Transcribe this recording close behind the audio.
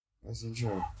Let's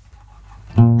enjoy.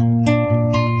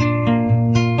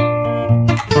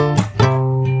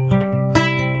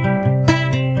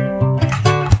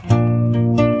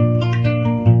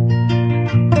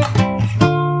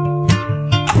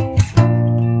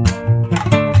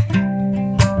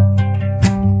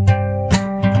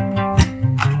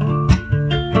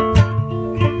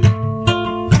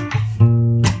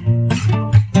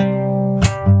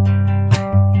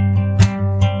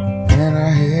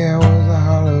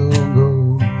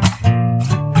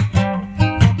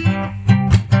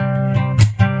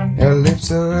 Her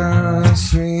lips are a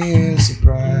sweet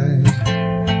surprise.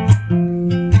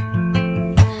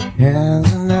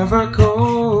 Hands are never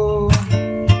cold.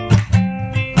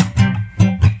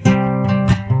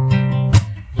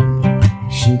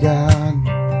 She got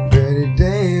Betty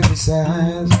Davis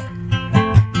eyes,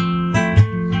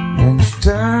 and she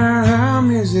turned her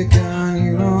music on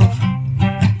you.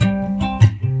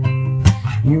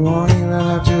 You won't even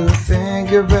have to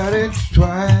think about it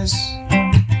twice.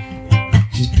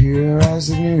 She's pure as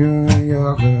the New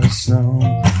Yorker snow,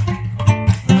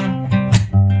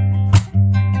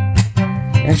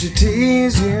 and she'll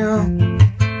tease you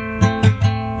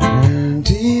and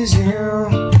tease you,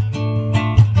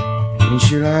 and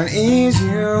she'll unease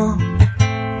you,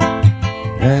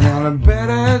 and all the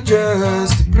better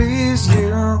just to please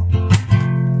you.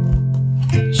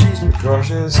 She's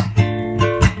precocious,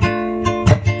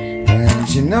 and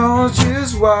she knows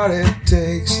just what it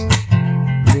takes,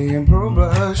 being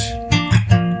pro-blush.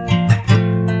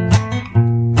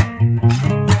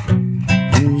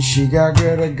 And she got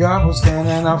Greta Garbo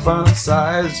standing off on the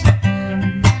sides.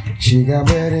 She got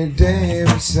Betty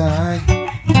Davis side.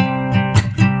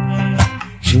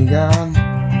 She got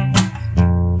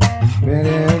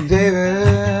Betty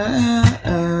Davis,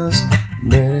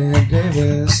 Betty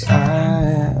Davis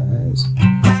eyes.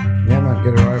 Yeah, I might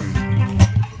get it right.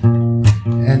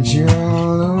 And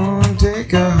she'll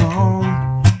take her home.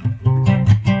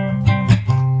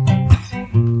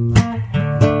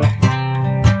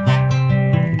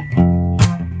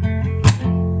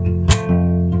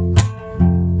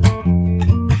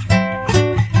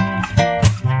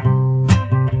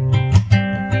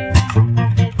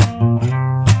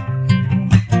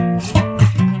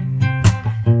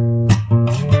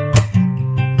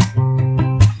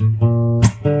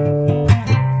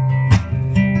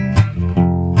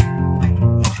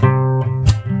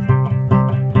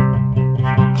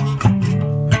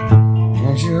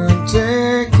 And she'll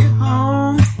take you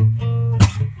home,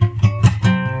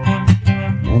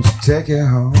 and she'll take you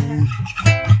home,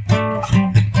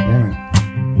 yeah.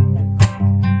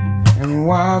 And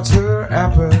what's her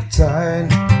appetite?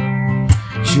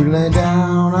 She'll lay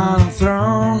down on a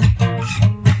throne,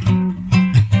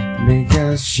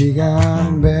 because she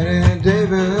got Betty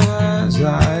Davis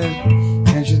eyes,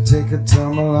 and she'll take a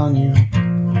tumble on you.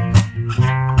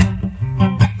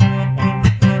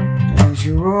 She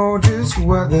rolled just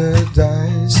what the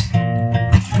dice,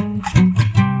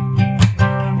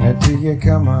 until you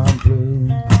come on blue.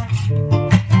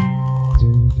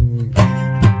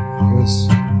 'Cause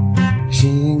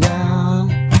she got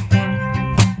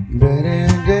Betty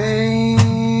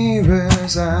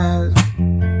Davis eyes,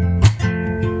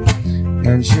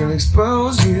 and she'll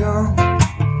expose you,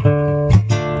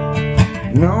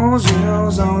 knows you.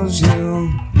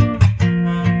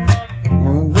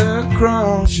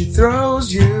 Crumbs she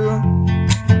throws you.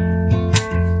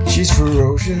 She's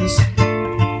ferocious,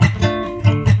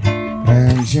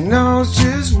 and she knows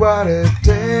just what it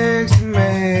takes to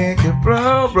make a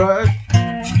blow brush.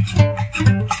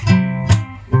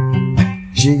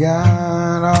 She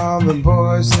got all the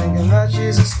boys thinking that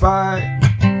she's a spy.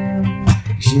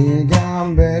 She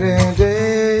got Betty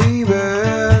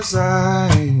Davis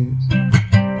eyes.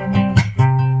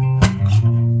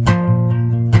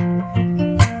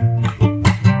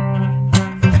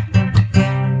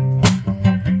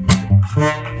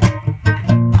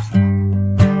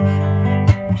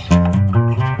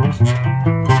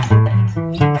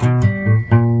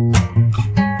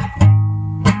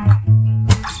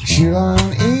 She'll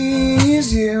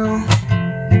unease you,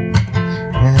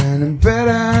 and in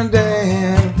better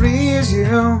day to please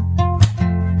you.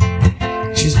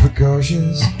 She's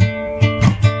precocious,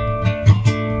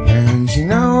 and she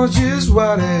knows just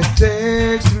what it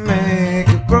takes to make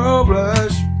a pro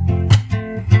blush.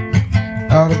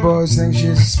 All the boys think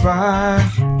she's a spy.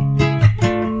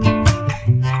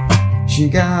 She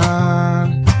got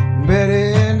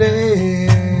Betty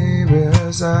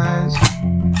Davis eyes.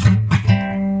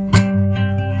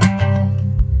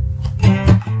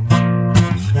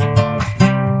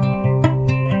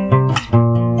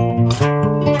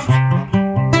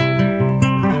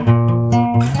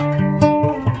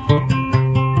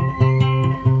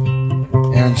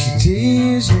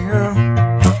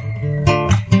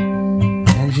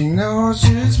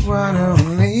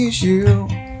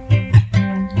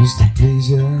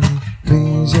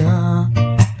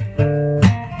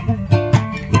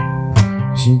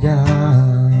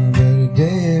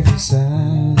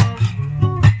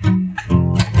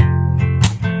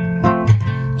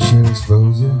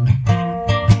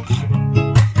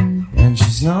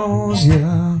 knows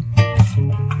you,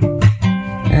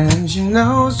 and she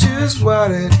knows just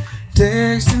what it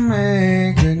takes to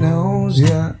make her knows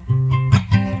you,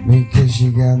 because she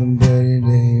got them dirty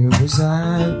day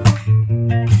beside.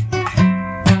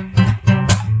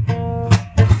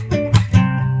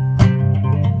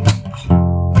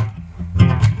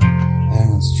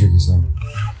 It's a tricky song.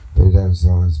 Betty Davis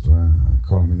Eyes by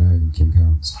Colin Minogue and Kim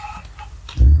Carnes.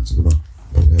 Yeah, it's a good one.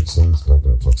 Betty Davis Eyes by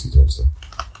Foxy Toaster.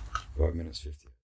 5 minutes 50.